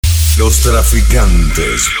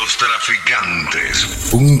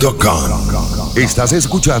Lostraficantes.com. Estás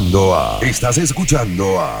escuchando a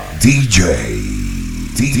DJ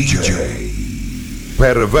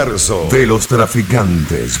Perverso de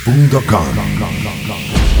Lostraficantes.com.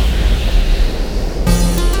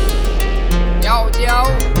 Yo,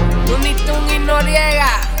 Tunitun y Noriega,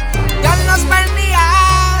 Dios los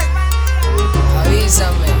bendiga.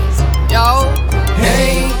 Avísame, yo.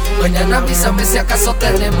 Hey, mañana avísame si acaso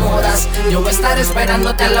te demoras. Yo voy a estar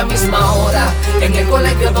esperándote a la misma hora. En el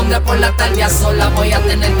colegio donde por la tarde a sola voy a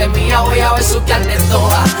tenerte mía, voy a besuquearte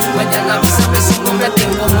toda. Mañana avísame si un hombre te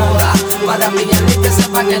incomoda, para brillarme y que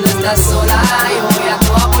sepa que no estás sola. Yo voy a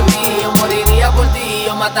toda por ti, yo moriría por ti,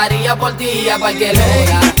 yo mataría por ti a cualquier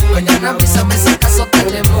hora. Mañana avísame si acaso te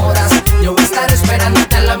demoras. Yo voy a estar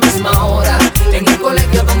esperándote a la misma hora. En el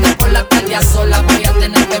colegio donde por la tarde a sola voy a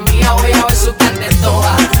tenerte mía, voy a besuquearte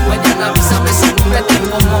toda. Mañana avísame si un hombre te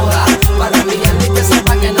incomoda, para brillarme y que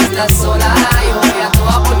sepa que no estás sola. Yo voy a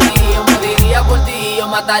toda por ti, yo moriría por ti, yo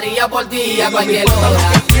mataría por ti a cualquier hora. Lo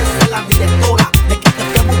que piensa la directora de que te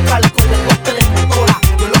fui a buscar con el corte de motora.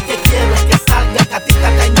 Yo lo que quiero es que salga gatita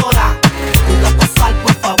cañora. Tú vas a pasar,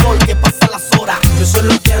 por favor, que pasa las horas. Yo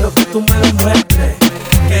solo quiero que tú me demuestres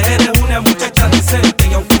que eres una muchacha decente.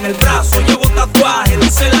 Y aunque en el brazo llevo tatuaje,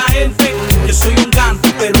 dice la gente, yo soy un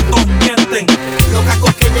gante, pero todos mienten. Loca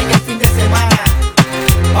con que llegue el fin de semana,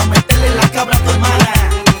 pa' meterle la cabra a tu hermana.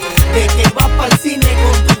 De que vas pa'l cine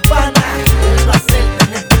con tu pana, un placer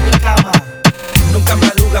tenerte en mi cama. Nunca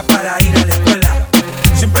madruga para ir a la escuela,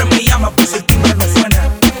 siempre me llama por si el timbre no suena.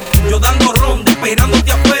 Yo dando ronda,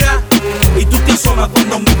 esperándote afuera, y tú te asomas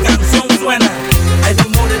cuando mi canción suena. Hay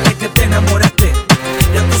rumores de que te enamoraste,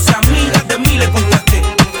 y a tus amigas de mí le contaste,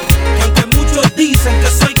 que aunque muchos dicen que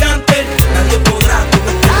soy gante, nadie podrá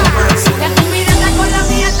tocar tu romance. Ya tu mirada con la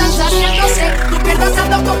mía están saciándose, tu piernas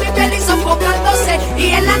ando con mi piel y sofocándose.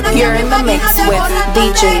 Y en la noche You're in the mix with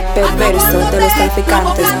DJ Perverso de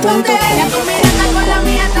Lostraficantes.com. Ya tu mirada con la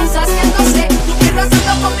mía están saciándose, tu piernas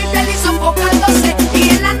ando con mi piel y sofocándose. Y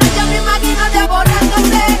en la noche me imagino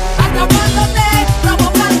devorándote, atrapándote,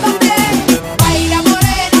 provocándote. Baila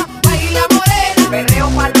morena, perreo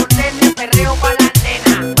pa' los nenes, perreo pa' las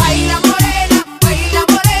nenas. Baila morena,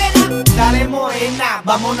 Dale morena,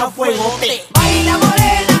 vámonos a fuegote. baila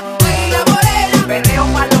morena, perreo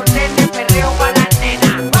pa' los nenes, perreo pa' las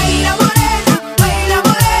nenas. Baila morena,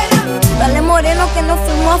 Dale moreno que nos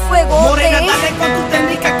fuimos a fuego. Morena, dale con tu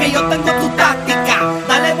técnica que yo tengo tu táctica.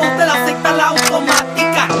 Dale vos de la secta, la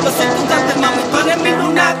automática. Yo soy tu cante, mami, tú eres mi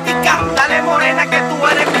lunática. Dale morena que tú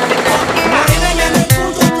eres mi psicótica. Morena, ya no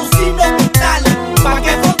escucho tus signos vitales, pa'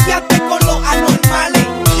 que volteaste con los anormales.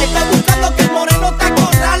 Estás buscando que el moreno te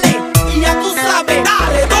acorrale, y ya tú sabes,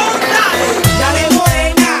 dale, dale. Dale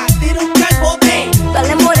morena, tira un calbote.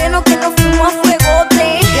 Dale moreno que nos fuimos a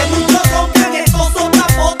fuegote. Que muchos roncan, estos son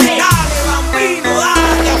capotes. Dale bambino,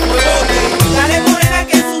 dale a fuegote. Dale morena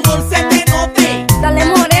que el sudor se te note. Dale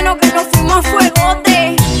moreno que nos fuimos a fuegote.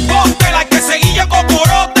 Ponte la que seguilla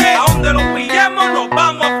cocorote, a donde los pillemos nos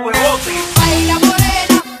vamos a fuegote. baila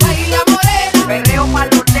morena, perreo pa'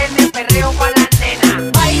 los nenes, perreo pa' las nenas.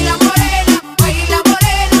 Baila morena,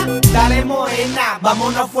 Dale morena,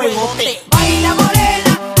 vámonos a fuegote. baila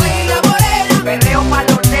morena, perreo pa'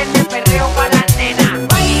 los nenes, perreo pa' las nenas.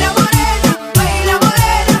 Baila morena,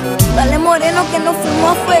 Dale moreno que nos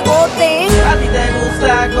fuimos a fuegote. A ti te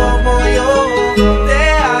gusta como yo te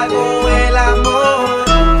hago el amor.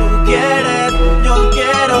 Tú quieres, yo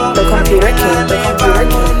quiero. The Computer King, The Computer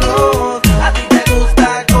King. A ti te gusta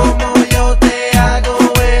como yo te hago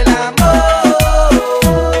el amor.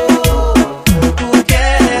 Tú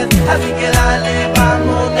quieres, así que dale,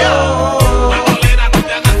 vámonos. Bolera, no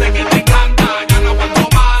te hagas de que te encanta, ya no aguanto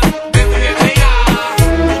más, decídete ya.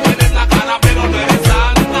 Tú tienes la cara pero no eres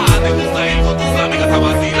santa, te gusta ir con tus amigas a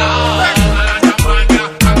vacilar. A la champaña,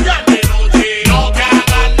 cambiar de noche, no te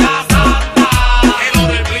hagas la santa. El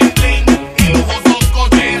del bling bling y lujosos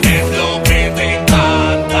coches es lo que te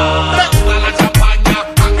encanta. Te gusta la champaña,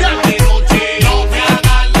 cambiar de noche, no te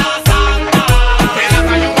hagas la santa. Que la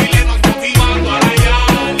calle Milenos motivando a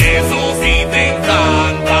rayar, eso sí te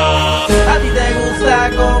encanta. A ti te gusta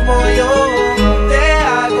como yo te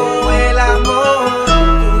hago el amor.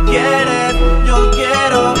 Tú quieres, yo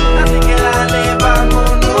quiero, así que dale,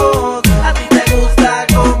 vámonos. A ti te gusta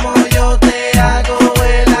como yo te hago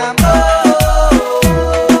el amor.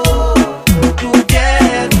 Tú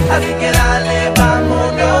quieres, así que dale,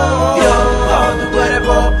 vámonos. Yo, con tu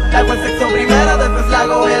cuerpo, hago el sexo primero, después le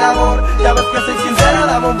hago el amor. Ya ves que soy sincera,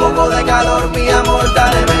 dame un poco de calor, mi amor,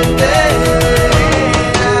 dale, vente.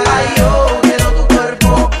 Ay, yo quiero tu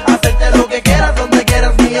cuerpo, hacerte lo que quieras, donde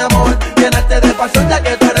quieras, mi amor.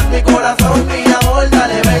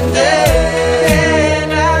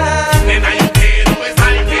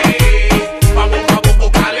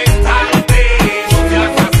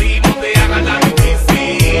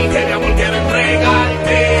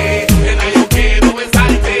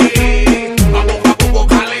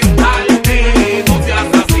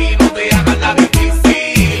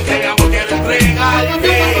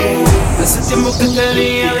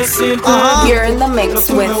 Mix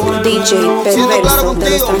with DJ Perverso de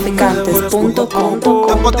los traficantes.com.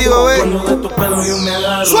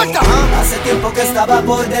 Suelta. Hace tiempo que estaba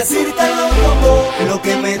por decirte lo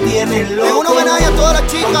que me tiene loco. Es un homenaje a todas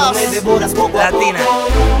las chicas. Cuando me devoras poco a poco.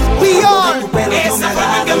 Beyond. Tu pelo yo me Esa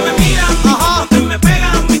forma agarro. que me mira, Ajá. que me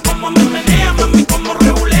pega a mí, como me menea, mami, como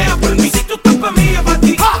regulea. Por mí, si tú estás pa' mí, yo pa'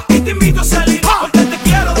 ti. Y te invito a salir, porque te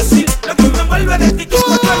quiero decir lo que me envuelve de ti. Tu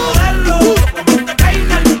cuerpo es modelo, como te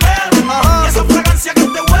peina el pelo. Ajá. Y esa fragancia que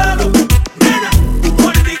te huelo. Nena,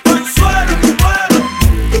 mordito en suelo, mi vuelo.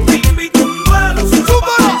 Te invito a un duelo, solo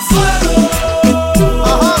para el suelo.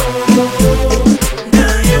 Ajá.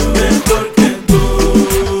 Nadie mejor que tú.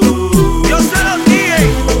 Yo se lo dije.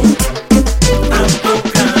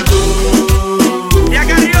 Y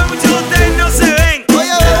acá arriba muchos de ustedes no se ven.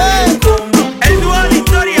 Oye, bebé. El dúo de la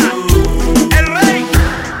historia, el rey,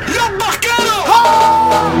 los vaqueros.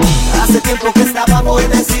 Hace tiempo que estaba por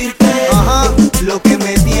decirte Ajá. lo que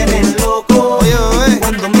me tiene loco. Oye, bebé.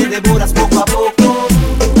 Cuando me devoras poco a poco,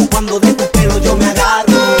 o cuando de tu pelo yo me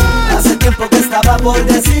agarro. Hace tiempo que estaba por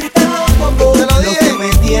decirte Te lo dije. que me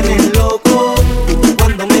tiene loco.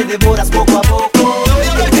 Cuando me devoras poco a poco,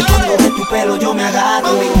 y cuando de tu pelo yo me agarro.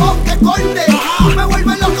 Mami, pon que corte. Me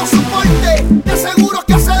vuelve loco su porte. Te aseguro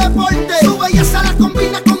que hace deporte. Tu belleza la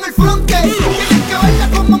combina con el fronte. Tienes que verla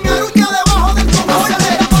como mi aruña debajo del cogote.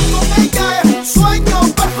 Con ella es un sueño,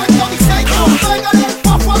 perfecto diseño. Pégale el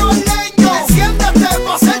fósforo al leño. Enciéndete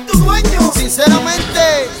pa' ser tu dueño. Sinceramente,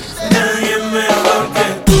 Nadie mejor que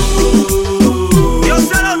tú. Yo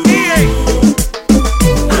se lo dije.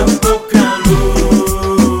 A poca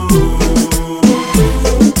luz.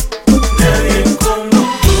 Nadie como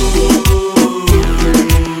tú.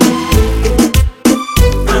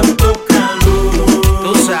 A poca luz.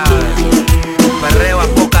 Tú sabes, perreo a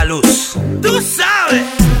poca luz. Tú sabes.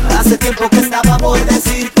 Hace tiempo que estaba por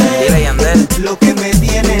decirte Dile, Yandel, lo que me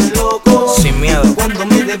tiene loco. sin miedo. Cuando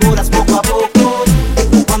me devoras poco a poco,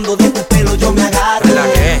 o cuando de tu pelo yo me agarro. ¿Verdad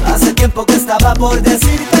que? Hace tiempo que estaba por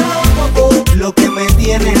decirte lo que me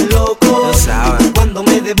tiene loco. Tú sabes. Cuando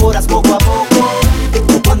me devoras poco a poco,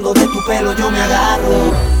 o cuando de tu pelo yo me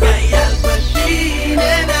agarro. Hay algo en ti,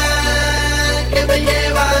 nena, que me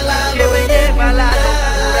lleva a la locura.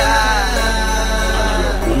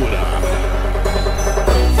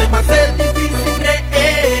 Se me hace difícil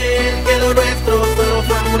creer que lo nuestro solo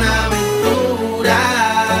fue una aventura.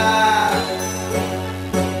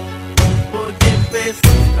 Porque empecé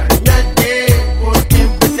a extrañarte, porque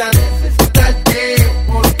empecé a necesitarte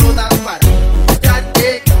por todas partes.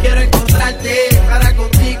 Buscarte, quiero encontrarte para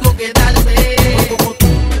contigo quedarme. Como tú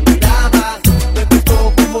me mirabas, me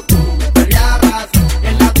gustó como tú me peleabas.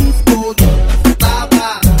 En la disco yo te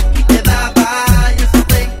soltaba y te daba, y eso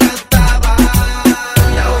te encantaba.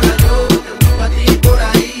 Y ahora yo te busco a ti por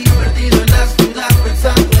ahí, perdido en la ciudad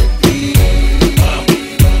pensando en ti.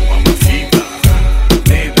 Mamacita,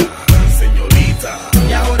 nena, señorita.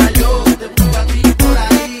 Y ahora yo te busco a ti por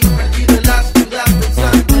ahí, perdido en la ciudad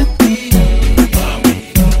pensando en ti.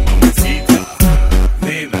 Mamacita,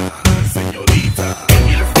 nena, señorita. ¿Qué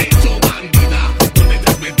me has hecho, bandida? ¿Dónde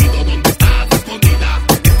te has metido? ¿Dónde estás escondida?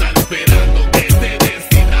 Están esperando que te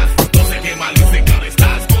decidas. No sé qué mal hice, que ahora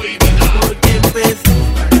estás prohibida. Porque empecé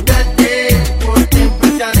a extrañarte, porque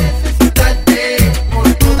empecé a necesitarte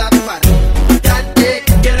por todas partes. Buscarte,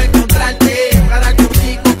 quiero encontrarte para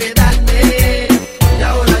contigo quedarme. Y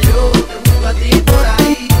ahora yo te busco a ti por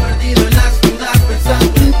ahí, perdido en la ciudad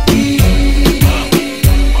pensando en ti.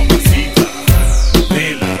 Mamacita,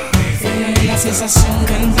 nena, La sensación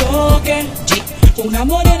del bloque. Una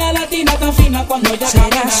morena latina tan fina cuando ella Será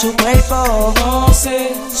camina. su cuerpo, No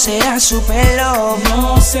sé, será su pelo,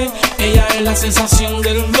 no sé. Ella es la sensación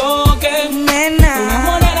del bloque. Una nena.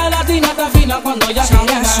 morena latina tan fina cuando ella Será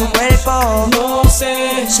camina. su cuerpo, No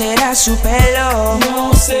sé, será su pelo.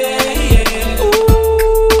 no sé. Yeah.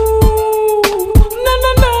 No, no,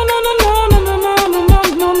 no, no, no, no, no, no, no, no,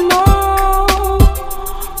 no, no.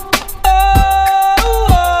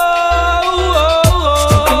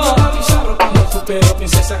 Tengo una bizarro cuando supero,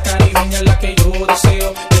 princesa caribeña es la que yo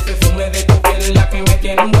deseo. El perfume de tu piel es la que me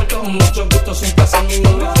tiene envuelto. Muchos gustos, un placer, mi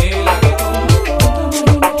nombre es Reggaeton.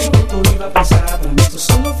 Que tú ibas a pensar, para mí esto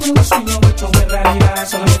solo fue un sueño hecho de realidad.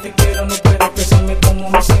 Solamente quiero, no puedo expresarme como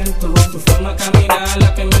me siento. Tu forma de caminar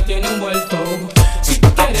la que me tiene envuelto. Si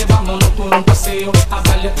tú quieres, vámonos por un paseo.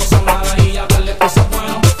 Hablarle cosas malas y hablarle cosas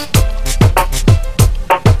buenas.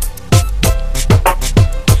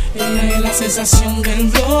 Ella es la sensación del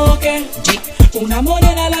bloque. Una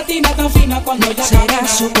morena latina tan fina cuando ella Será camina.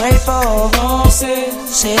 su cuerpo, No sé,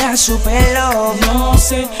 será su pelo, no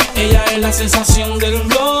sé. Ella es la sensación del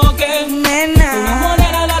bloque. Una nena.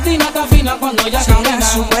 morena latina latina está fina cuando ella será camina.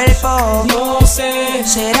 su cuerpo, No sé,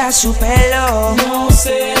 será su pelo, no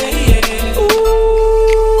sé, yeah.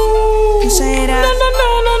 ¿qué será?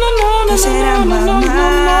 ¿Qué será,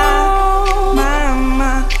 mamá?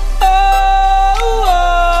 Mamá.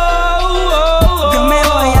 Yo me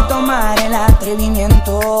voy a tomar el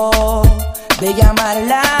atrevimiento de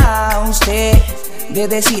llamarla a usted, de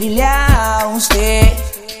decirle a usted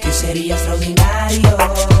que sería extraordinario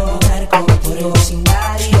estar por el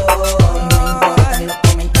vecindario. No importan los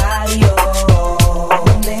comentarios,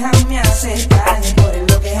 déjame acercarme por el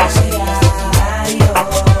bloque escenario.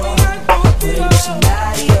 Por el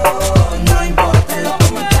vecindario, no importan los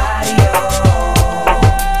comentarios.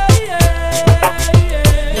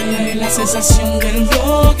 Ella es la sensación del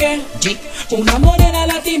bloque. Una morena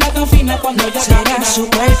latina tan fina cuando ella será camina. Su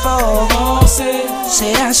cuerpo, no sé,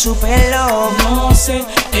 será su pelo, no sé.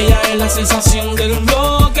 Ella es la sensación del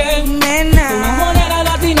bloque. nena. Una morena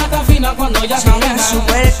latina tan fina cuando ella Será camina. su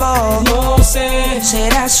cuerpo, no sé,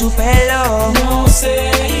 será su pelo, no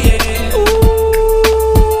sé, yeah.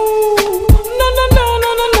 No, no, no, no,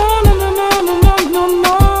 no, no, no, no, no, no,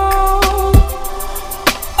 no.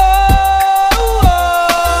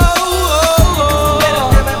 Pero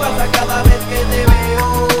 ¿qué me pasa cada vez que te veo?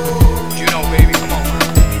 You know, baby, come on.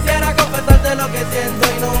 Quisiera confesarte lo que siento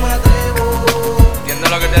y no me atrevo. ¿Entiendes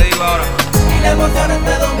lo que te digo ahora? Y la emoción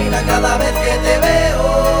te domina cada vez que te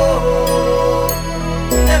veo.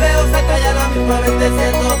 Te veo cerca y a la misma vez te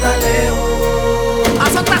siento tan lejos.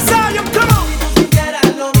 Haz otra sesión, come on. Si tú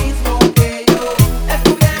sintieras lo mismo que yo,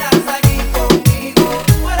 estuvieras aquí conmigo,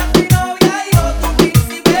 fueras mi novia y yo tu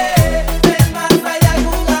príncipe, ven más allá que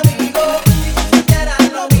un amigo. Si tú sintieras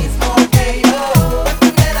lo mismo que yo,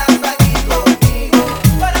 estuvieras aquí conmigo,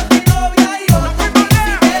 fueras mi novia y yo tu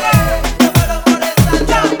príncipe, no muero por estar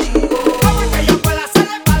contigo. ¿Cómo que yo puedo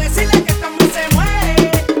hacerle para decirle que también se muere?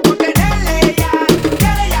 Por tenerle ya,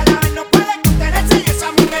 quiere ya la vez no puede contenerse y eso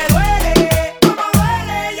a mí me duele. ¿Cómo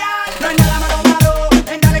duele ya? No hay nada malo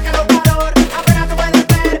en darle calor. Apenas tú puedes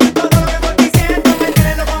ver todo lo que voy diciendo. Me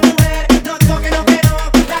tienes loco, mujer. No digo que no,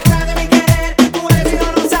 la cara de mi querer. Tú eres y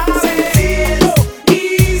no lo sabes. Lo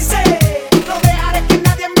hice, no dejaré que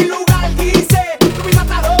nadie en mi lugar dice. Tu vida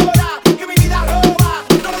matadora, que mi vida roba.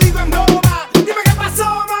 No lo digo en broma, dime qué pasó,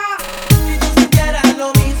 ma. Si tú sintieras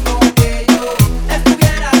lo mismo que yo,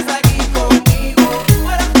 estuvieras aquí conmigo,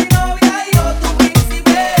 fueras mi novia y yo tu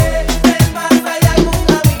príncipe, ven más allá que un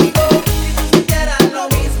amigo. Si tú sintieras lo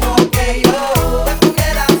mismo que yo,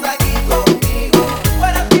 estuvieras aquí conmigo,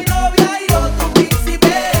 fueras mi novia y yo tu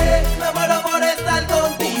príncipe, me muero por estar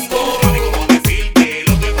contigo. Mami, ¿cómo decirte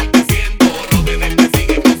lo que estoy diciendo? Los bebés me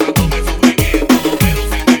siguen causándome sufrimiento. Pero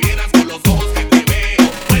si me vieras con los ojos que te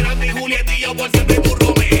veo, fueras mi Julieta y yo por siempre tu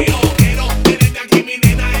Romeo. Quiero tenerte aquí, mi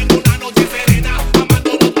nena, en una noche serena,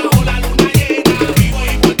 amándonos bajo la luna llena. Vivo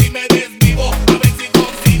y por ti me desvivo, a ver si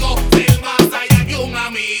consigo ser más allá que un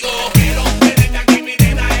amigo. Quiero tenerte aquí, mi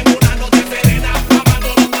nena, en una noche serena,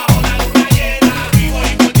 amándonos bajo la luna llena. Vivo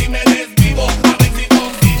y por ti me desvivo, a ver si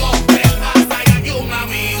consigo ser más allá que un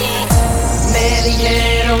amigo. Me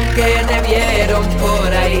dijeron que te vieron por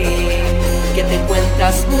ahí, que te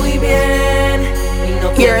encuentras muy bien y no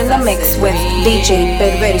You're in the piensas mix en with mí. DJ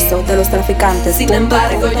Perverso de los traficantes. Sin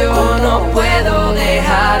embargo yo no puedo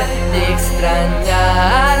dejar de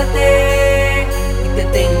extrañarte y te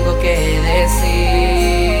tengo que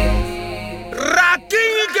decir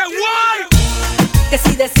que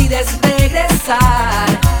si decides regresar,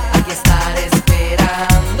 aquí estaré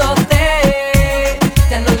esperándote.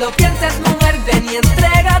 Ya no lo pienses, mujer, ven y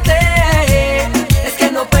entrégate. Es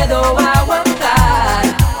que no puedo aguantar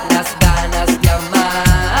las ganas de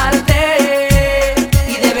amarte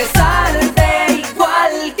y de besarte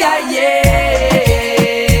igual que ayer.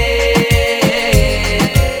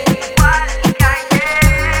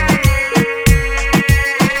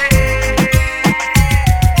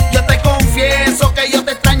 Yo te confieso que yo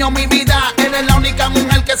te extraño, mi vida. Eres la única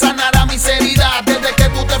mujer que sanará mis heridas. Desde que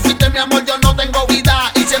tú te fuiste, mi amor, yo no tengo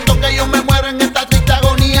vida. Y siento que yo me muero en esta triste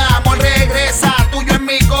agonía. Amor, regresa, tuyo en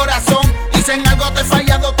mi corazón. Y si en algo te he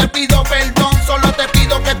fallado, te pido perdón. Solo te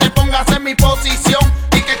pido que te pongas en mi posición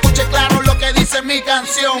y que escuches claro lo que dice mi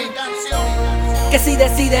canción. Que si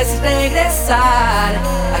decides regresar,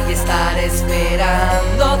 aquí estaré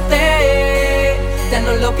esperándote. Ya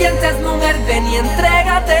no lo pienses, mujer, ven y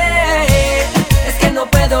entrégate. Es que no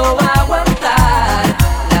puedo